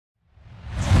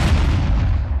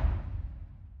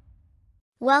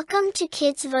Welcome to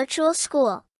Kids Virtual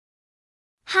School.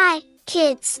 Hi,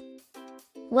 kids.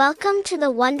 Welcome to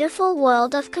the wonderful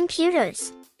world of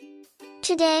computers.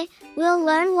 Today, we'll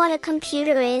learn what a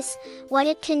computer is, what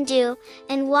it can do,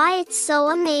 and why it's so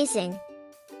amazing.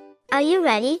 Are you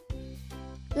ready?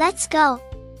 Let's go.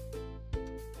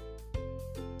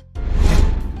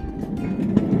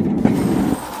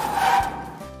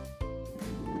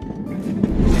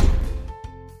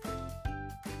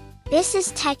 This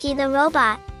is Techie the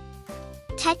robot.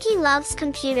 Techie loves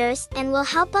computers and will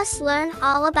help us learn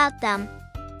all about them.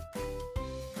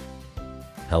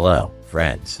 Hello,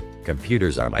 friends.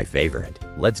 Computers are my favorite.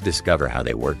 Let's discover how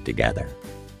they work together.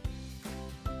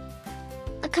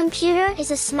 A computer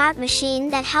is a smart machine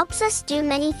that helps us do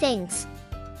many things.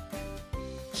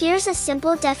 Here's a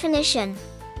simple definition.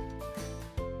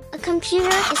 A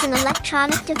computer is an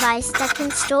electronic device that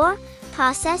can store,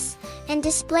 process, and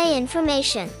display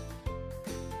information.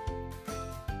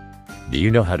 Do you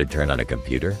know how to turn on a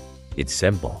computer? It's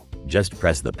simple. Just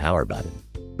press the power button.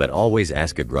 But always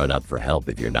ask a grown-up for help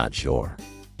if you're not sure.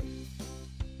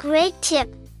 Great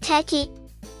tip, Techie.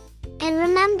 And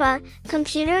remember,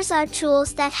 computers are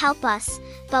tools that help us,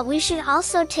 but we should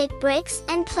also take breaks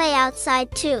and play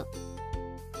outside too.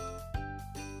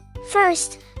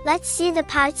 First, let's see the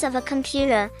parts of a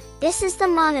computer. This is the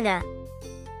monitor.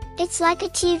 It's like a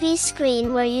TV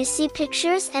screen where you see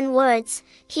pictures and words.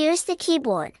 Here's the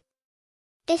keyboard.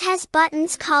 It has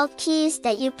buttons called keys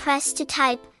that you press to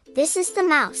type. This is the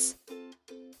mouse.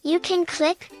 You can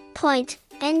click, point,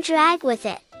 and drag with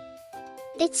it.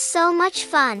 It's so much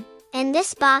fun. And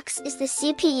this box is the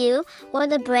CPU, or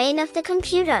the brain of the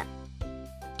computer.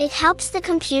 It helps the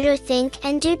computer think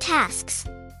and do tasks.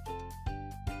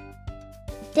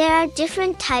 There are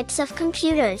different types of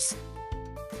computers.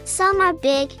 Some are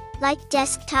big, like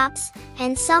desktops,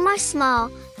 and some are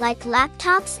small, like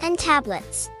laptops and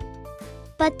tablets.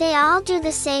 But they all do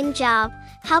the same job,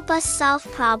 help us solve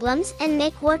problems and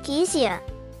make work easier.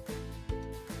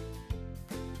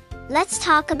 Let's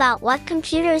talk about what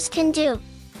computers can do.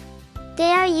 They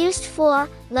are used for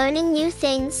learning new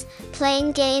things,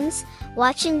 playing games,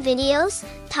 watching videos,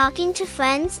 talking to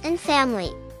friends and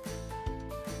family.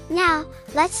 Now,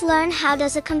 let's learn how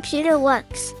does a computer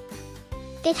works.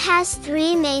 It has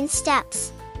 3 main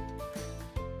steps.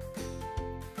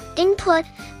 Input,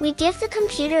 we give the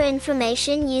computer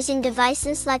information using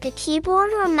devices like a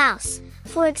keyboard or mouse,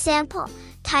 for example,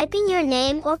 typing your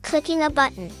name or clicking a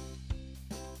button.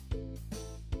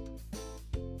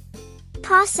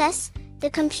 Process, the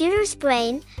computer's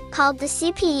brain, called the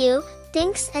CPU,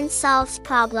 thinks and solves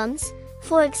problems,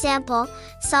 for example,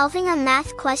 solving a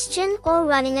math question or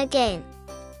running a game.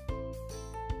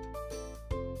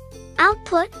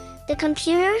 Output, the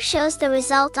computer shows the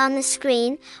result on the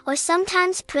screen, or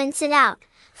sometimes prints it out,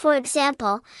 for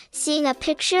example, seeing a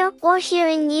picture or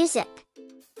hearing music.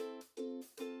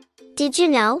 Did you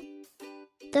know?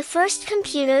 The first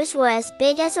computers were as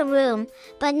big as a room,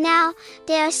 but now,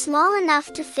 they are small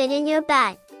enough to fit in your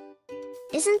bag.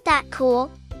 Isn't that cool?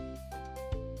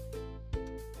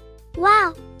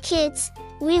 Wow, kids,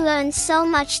 we learned so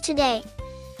much today.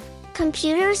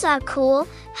 Computers are cool,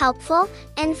 helpful,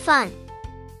 and fun.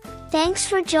 Thanks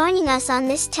for joining us on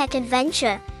this tech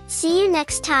adventure. See you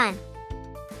next time.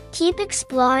 Keep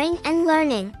exploring and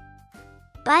learning.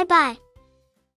 Bye-bye.